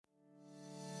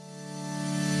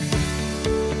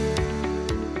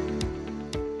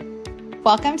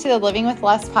Welcome to the Living with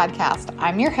Less podcast.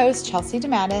 I'm your host, Chelsea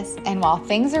DeMattis, and while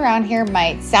things around here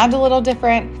might sound a little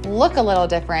different, look a little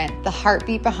different, the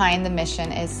heartbeat behind the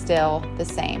mission is still the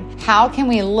same. How can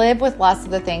we live with less of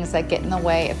the things that get in the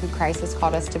way of who Christ has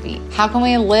called us to be? How can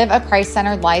we live a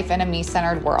Christ-centered life in a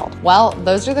me-centered world? Well,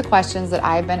 those are the questions that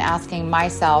I've been asking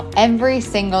myself every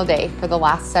single day for the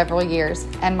last several years,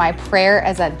 and my prayer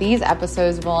is that these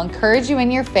episodes will encourage you in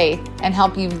your faith and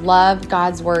help you love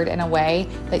God's word in a way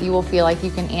that you will feel like you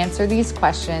can answer these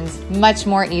questions much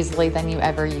more easily than you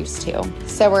ever used to.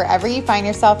 So wherever you find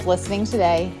yourself listening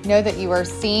today, know that you are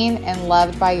seen and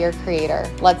loved by your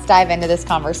Creator. Let's dive into this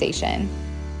conversation.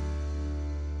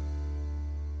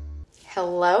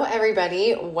 Hello,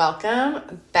 everybody.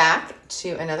 Welcome back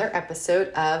to another episode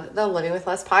of the Living with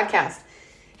Less podcast.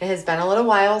 It has been a little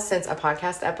while since a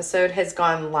podcast episode has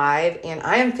gone live, and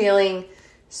I am feeling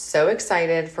so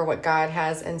excited for what God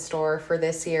has in store for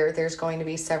this year. There's going to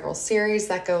be several series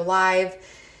that go live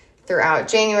throughout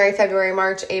January, February,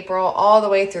 March, April, all the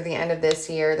way through the end of this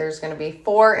year. There's going to be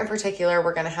 4 in particular.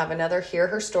 We're going to have another Hear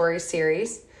Her Story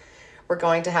series. We're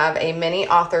going to have a mini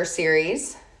author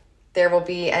series. There will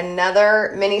be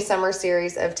another mini summer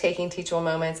series of taking teachable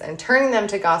moments and turning them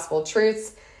to gospel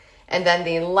truths. And then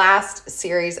the last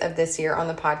series of this year on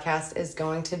the podcast is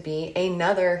going to be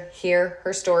another Hear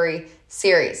Her Story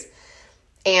series.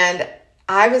 And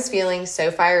I was feeling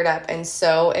so fired up and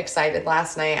so excited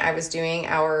last night. I was doing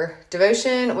our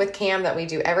devotion with Cam that we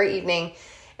do every evening,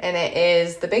 and it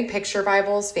is the Big Picture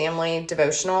Bibles family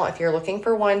devotional. If you're looking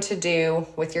for one to do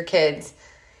with your kids,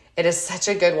 it is such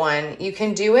a good one. You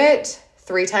can do it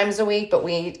 3 times a week, but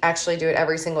we actually do it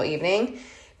every single evening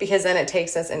because then it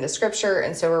takes us into scripture.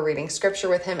 And so we're reading scripture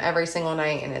with him every single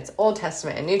night, and it's Old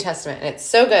Testament and New Testament, and it's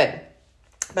so good.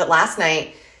 But last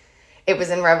night, it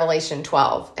was in Revelation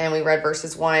 12, and we read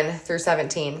verses 1 through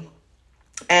 17.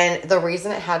 And the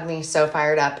reason it had me so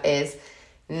fired up is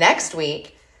next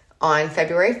week on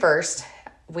February 1st,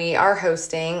 we are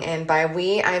hosting, and by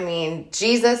we, I mean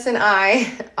Jesus and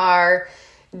I are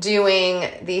doing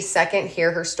the second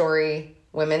Hear Her Story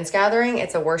women's gathering.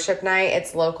 It's a worship night.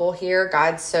 It's local here.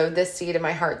 God sowed this seed in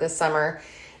my heart this summer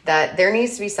that there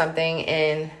needs to be something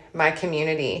in my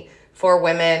community for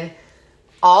women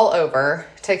all over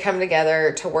to come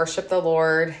together to worship the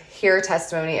Lord, hear a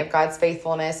testimony of God's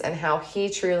faithfulness and how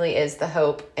he truly is the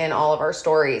hope in all of our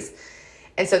stories.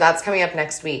 And so that's coming up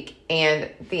next week. And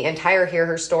the entire Hear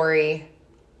Her Story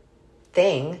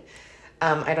thing,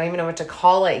 I don't even know what to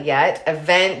call it yet,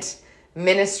 event,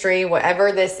 ministry,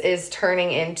 whatever this is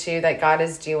turning into that God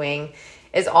is doing,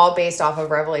 is all based off of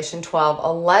Revelation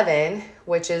 12:11,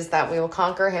 which is that we will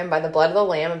conquer him by the blood of the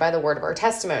Lamb and by the word of our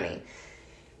testimony.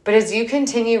 But as you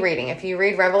continue reading, if you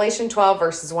read Revelation 12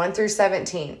 verses 1 through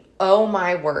 17, oh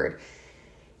my word,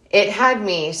 it had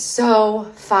me so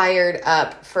fired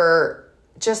up for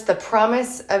just the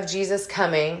promise of Jesus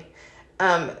coming.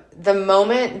 The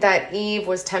moment that Eve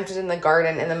was tempted in the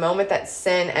garden and the moment that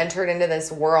sin entered into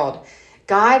this world,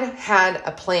 God had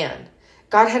a plan.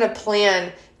 God had a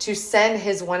plan to send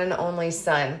his one and only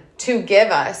son to give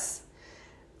us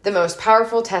the most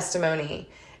powerful testimony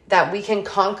that we can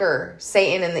conquer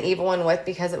Satan and the evil one with,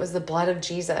 because it was the blood of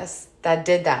Jesus that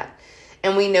did that.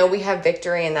 And we know we have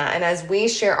victory in that. And as we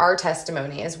share our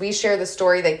testimony, as we share the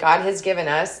story that God has given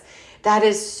us, that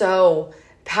is so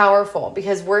powerful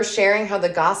because we're sharing how the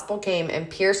gospel came and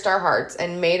pierced our hearts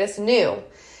and made us new.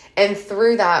 And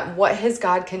through that, what has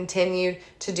God continued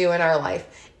to do in our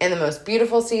life in the most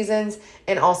beautiful seasons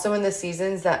and also in the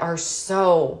seasons that are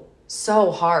so,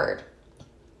 so hard.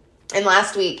 And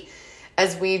last week,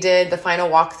 as we did the final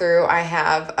walkthrough, I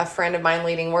have a friend of mine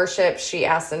leading worship. She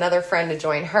asked another friend to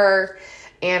join her.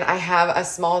 And I have a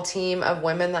small team of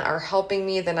women that are helping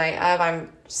me the night of.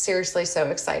 I'm seriously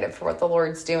so excited for what the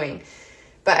Lord's doing.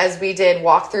 But as we did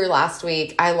walkthrough last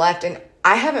week, I left and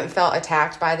I haven't felt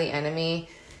attacked by the enemy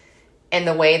in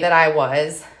the way that I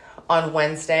was on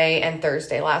Wednesday and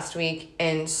Thursday last week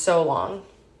in so long.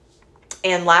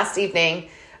 And last evening,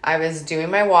 I was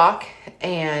doing my walk,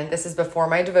 and this is before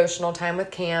my devotional time with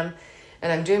Cam,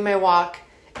 and I'm doing my walk,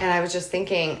 and I was just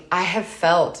thinking, I have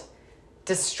felt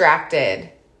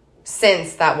distracted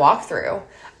since that walkthrough.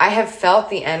 I have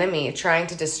felt the enemy trying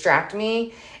to distract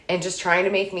me and just trying to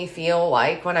make me feel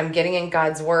like when I'm getting in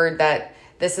God's word that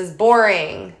this is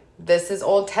boring, this is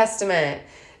Old Testament,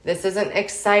 this isn't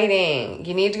exciting,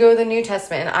 you need to go to the New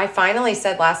Testament. And I finally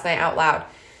said last night out loud,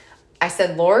 I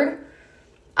said, Lord,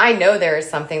 I know there is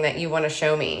something that you want to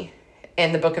show me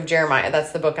in the book of Jeremiah.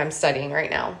 That's the book I'm studying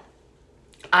right now.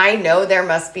 I know there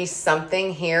must be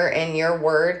something here in your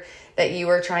word that you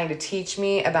are trying to teach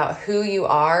me about who you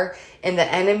are, and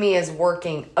the enemy is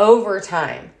working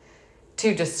overtime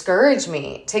to discourage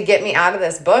me, to get me out of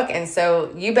this book. And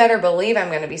so you better believe I'm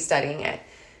going to be studying it.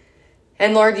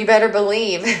 And Lord, you better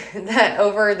believe that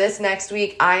over this next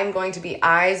week, I am going to be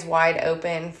eyes wide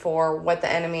open for what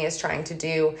the enemy is trying to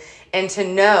do, and to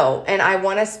know, and I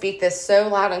want to speak this so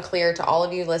loud and clear to all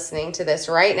of you listening to this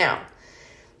right now,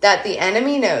 that the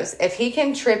enemy knows if he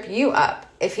can trip you up,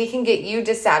 if he can get you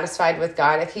dissatisfied with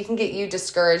God, if he can get you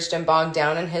discouraged and bogged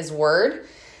down in his word,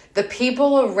 the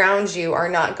people around you are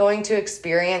not going to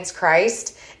experience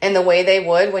Christ in the way they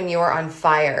would when you are on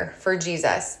fire for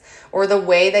Jesus, or the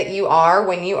way that you are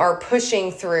when you are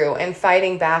pushing through and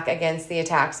fighting back against the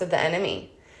attacks of the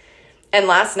enemy. And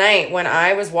last night when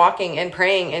I was walking and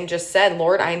praying and just said,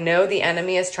 Lord, I know the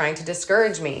enemy is trying to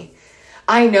discourage me.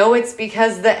 I know it's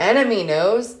because the enemy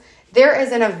knows there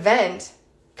is an event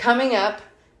coming up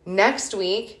next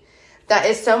week that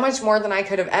is so much more than I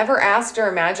could have ever asked or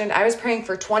imagined. I was praying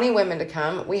for 20 women to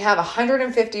come. We have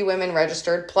 150 women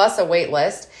registered plus a wait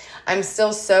list. I'm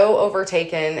still so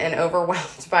overtaken and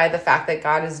overwhelmed by the fact that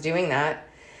God is doing that.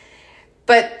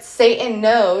 But Satan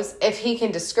knows if he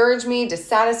can discourage me,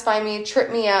 dissatisfy me,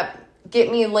 trip me up, get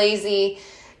me lazy,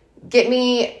 get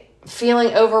me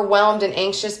feeling overwhelmed and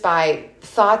anxious by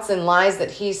thoughts and lies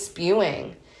that he's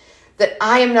spewing, that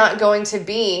I am not going to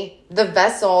be the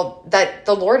vessel that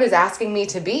the Lord is asking me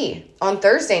to be on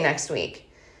Thursday next week.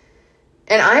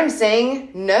 And I'm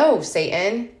saying, no,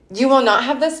 Satan, you will not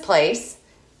have this place.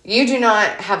 You do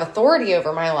not have authority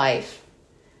over my life.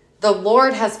 The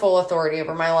Lord has full authority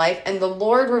over my life, and the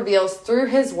Lord reveals through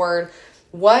his word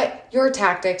what your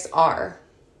tactics are.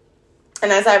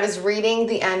 And as I was reading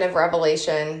the end of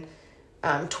Revelation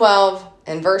 12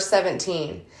 and verse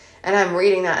 17, and I'm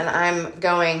reading that and I'm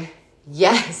going,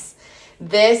 yes,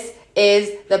 this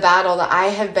is the battle that I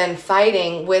have been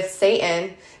fighting with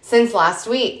Satan since last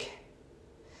week.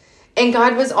 And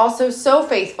God was also so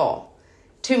faithful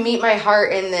to meet my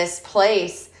heart in this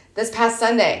place this past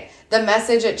Sunday. The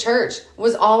message at church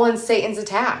was all on Satan's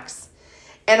attacks.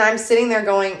 And I'm sitting there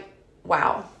going,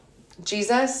 wow,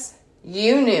 Jesus,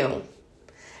 you knew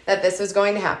that this was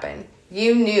going to happen.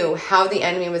 You knew how the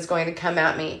enemy was going to come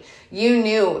at me. You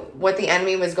knew what the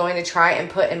enemy was going to try and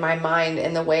put in my mind,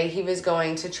 and the way he was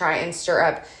going to try and stir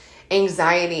up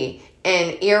anxiety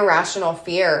and irrational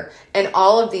fear and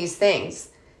all of these things.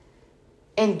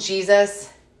 And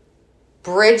Jesus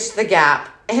bridged the gap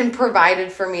and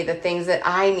provided for me the things that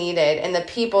I needed and the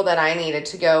people that I needed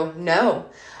to go, no,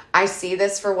 I see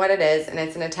this for what it is, and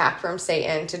it's an attack from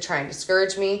Satan to try and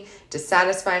discourage me,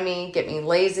 dissatisfy me, get me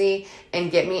lazy, and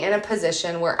get me in a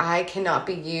position where I cannot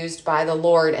be used by the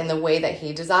Lord in the way that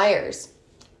he desires.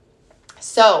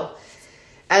 So,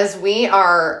 as we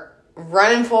are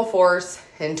running full force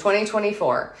in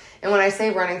 2024, and when I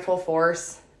say running full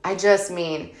force, I just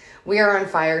mean we are on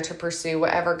fire to pursue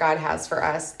whatever God has for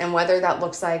us. And whether that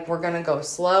looks like we're going to go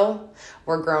slow,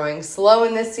 we're growing slow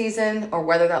in this season, or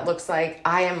whether that looks like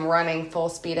I am running full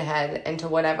speed ahead into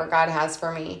whatever God has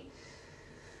for me,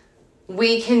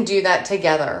 we can do that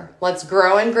together. Let's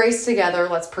grow in grace together.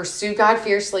 Let's pursue God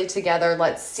fiercely together.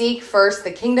 Let's seek first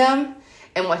the kingdom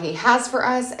and what he has for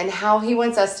us and how he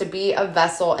wants us to be a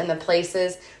vessel in the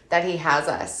places that he has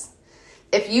us.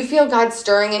 If you feel God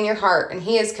stirring in your heart and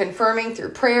he is confirming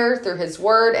through prayer, through his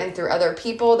word, and through other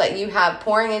people that you have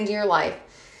pouring into your life,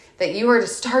 that you are to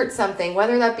start something,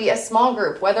 whether that be a small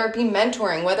group, whether it be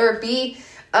mentoring, whether it be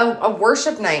a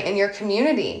worship night in your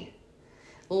community,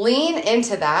 lean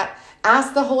into that.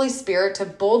 Ask the Holy Spirit to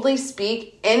boldly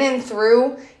speak in and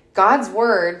through God's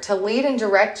word to lead and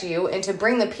direct you and to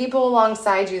bring the people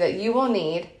alongside you that you will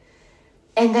need,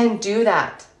 and then do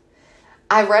that.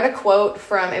 I read a quote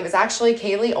from, it was actually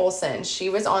Kaylee Olson. She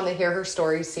was on the Hear Her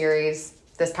Story series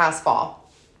this past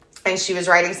fall, and she was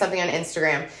writing something on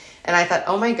Instagram. And I thought,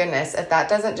 oh my goodness, if that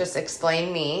doesn't just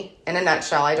explain me in a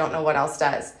nutshell, I don't know what else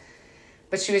does.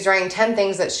 But she was writing 10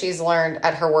 things that she's learned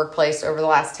at her workplace over the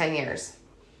last 10 years.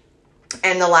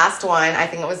 And the last one, I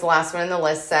think it was the last one in the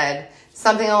list, said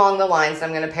something along the lines, that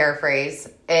I'm going to paraphrase,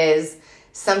 is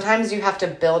sometimes you have to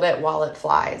build it while it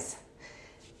flies.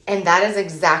 And that is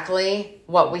exactly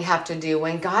what we have to do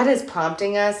when God is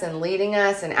prompting us and leading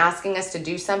us and asking us to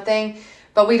do something,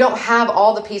 but we don't have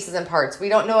all the pieces and parts. We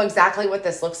don't know exactly what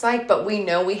this looks like, but we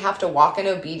know we have to walk in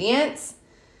obedience.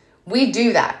 We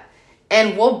do that,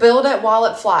 and we'll build it while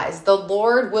it flies. The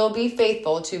Lord will be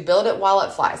faithful to build it while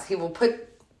it flies. He will put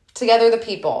together the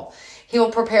people. He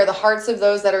will prepare the hearts of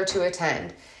those that are to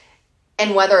attend.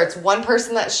 And whether it's one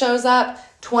person that shows up,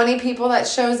 20 people that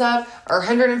shows up, or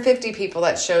 150 people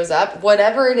that shows up,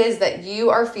 whatever it is that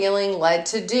you are feeling led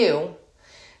to do,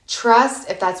 trust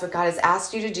if that's what God has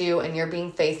asked you to do and you're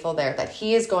being faithful there, that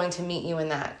He is going to meet you in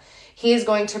that. He is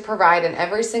going to provide in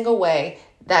every single way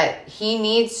that He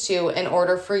needs to in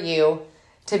order for you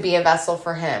to be a vessel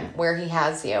for Him where He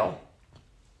has you.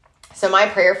 So my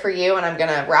prayer for you, and I'm going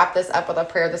to wrap this up with a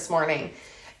prayer this morning,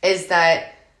 is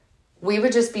that we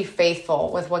would just be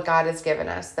faithful with what God has given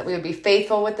us, that we would be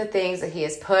faithful with the things that He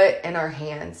has put in our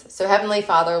hands. So Heavenly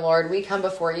Father, Lord, we come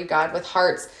before you, God, with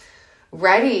hearts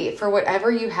ready for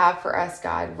whatever you have for us,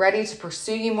 God, ready to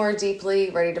pursue you more deeply,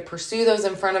 ready to pursue those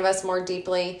in front of us more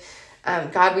deeply.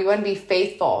 God, we want to be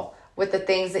faithful with the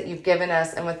things that you've given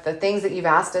us and with the things that you've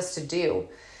asked us to do.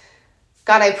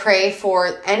 God, I pray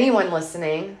for anyone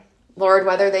listening, Lord,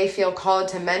 whether they feel called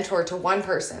to mentor to one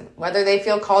person, whether they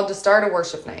feel called to start a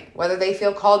worship night, whether they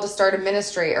feel called to start a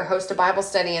ministry or host a Bible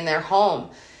study in their home,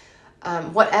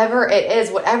 whatever it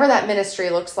is, whatever that ministry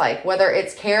looks like, whether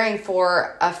it's caring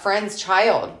for a friend's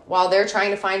child while they're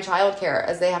trying to find childcare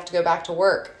as they have to go back to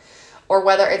work, or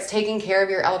whether it's taking care of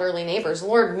your elderly neighbors.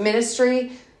 Lord,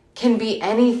 ministry can be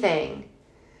anything.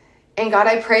 And God,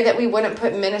 I pray that we wouldn't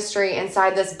put ministry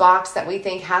inside this box that we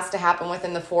think has to happen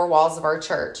within the four walls of our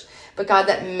church. But God,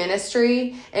 that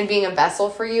ministry and being a vessel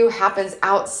for you happens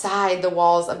outside the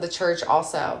walls of the church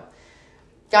also.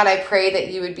 God, I pray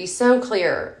that you would be so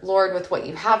clear, Lord, with what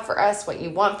you have for us, what you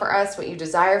want for us, what you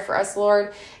desire for us,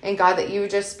 Lord. And God, that you would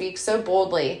just speak so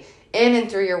boldly in and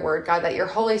through your word, God, that your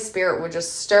Holy Spirit would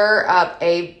just stir up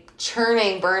a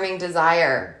churning, burning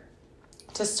desire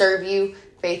to serve you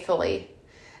faithfully.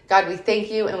 God, we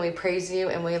thank you and we praise you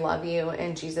and we love you.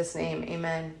 In Jesus' name,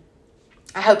 amen.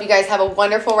 I hope you guys have a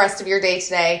wonderful rest of your day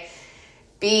today.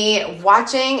 Be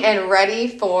watching and ready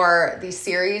for the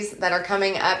series that are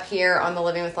coming up here on the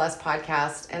Living with Less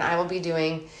podcast. And I will be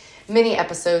doing mini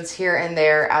episodes here and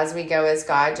there as we go, as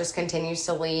God just continues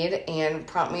to lead and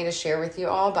prompt me to share with you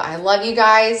all. But I love you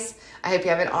guys. I hope you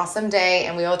have an awesome day,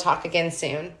 and we will talk again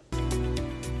soon.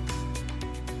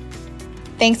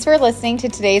 Thanks for listening to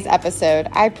today's episode.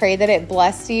 I pray that it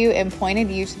blessed you and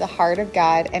pointed you to the heart of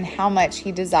God and how much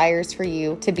He desires for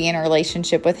you to be in a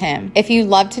relationship with Him. If you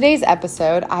loved today's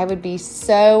episode, I would be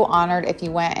so honored if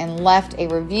you went and left a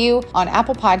review on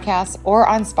Apple Podcasts or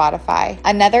on Spotify.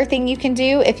 Another thing you can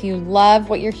do if you love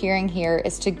what you're hearing here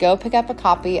is to go pick up a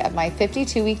copy of my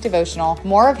 52-week devotional,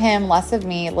 More of Him, Less of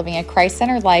Me, Living a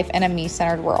Christ-Centered Life in a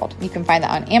Me-Centered World. You can find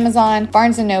that on Amazon,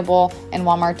 Barnes & Noble, and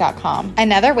Walmart.com.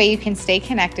 Another way you can stay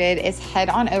connected is head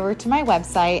on over to my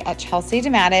website at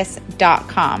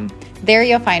chelseadematis.com. There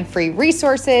you'll find free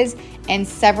resources and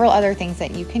several other things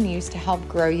that you can use to help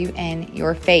grow you in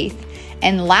your faith.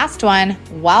 And last one,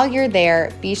 while you're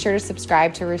there, be sure to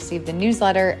subscribe to receive the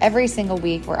newsletter every single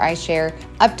week where I share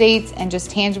updates and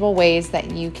just tangible ways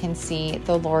that you can see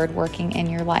the Lord working in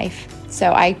your life.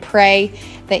 So I pray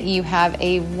that you have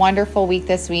a wonderful week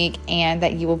this week and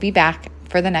that you will be back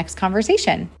for the next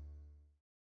conversation.